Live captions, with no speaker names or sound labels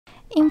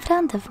In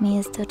front of me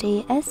is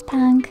Doogee S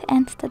Punk,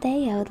 and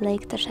today I would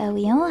like to show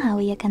you how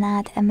you can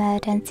add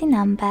emergency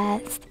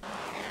numbers.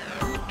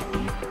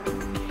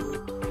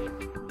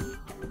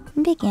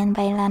 Begin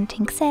by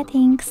launching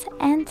Settings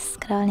and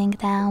scrolling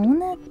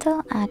down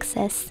to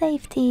access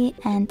Safety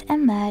and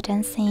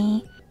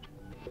Emergency.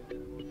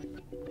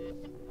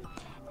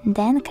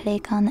 Then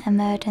click on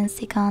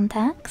Emergency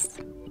Contacts.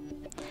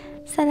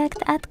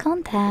 Select Add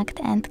Contact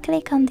and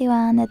click on the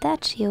one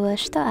that you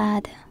wish to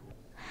add.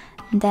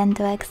 Then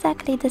do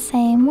exactly the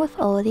same with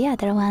all the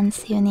other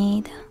ones you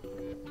need.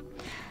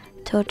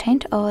 To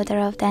change order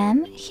of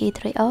them, hit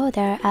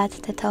Reorder at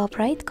the top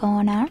right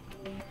corner.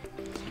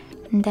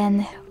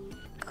 Then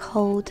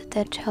hold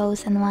the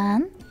chosen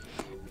one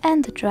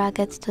and drag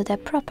it to the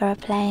proper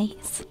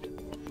place.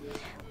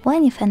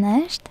 When you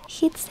finished,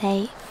 hit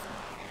Save.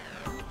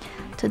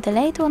 To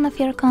delete one of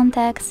your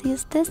contacts,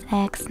 use this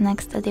X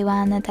next to the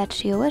one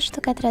that you wish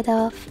to get rid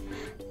of,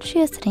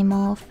 choose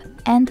Remove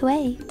and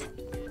wait.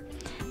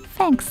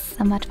 Thanks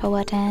so much for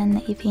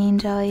watching. If you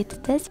enjoyed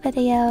this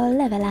video,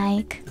 leave a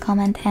like,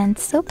 comment and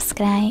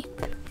subscribe.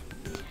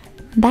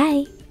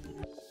 Bye!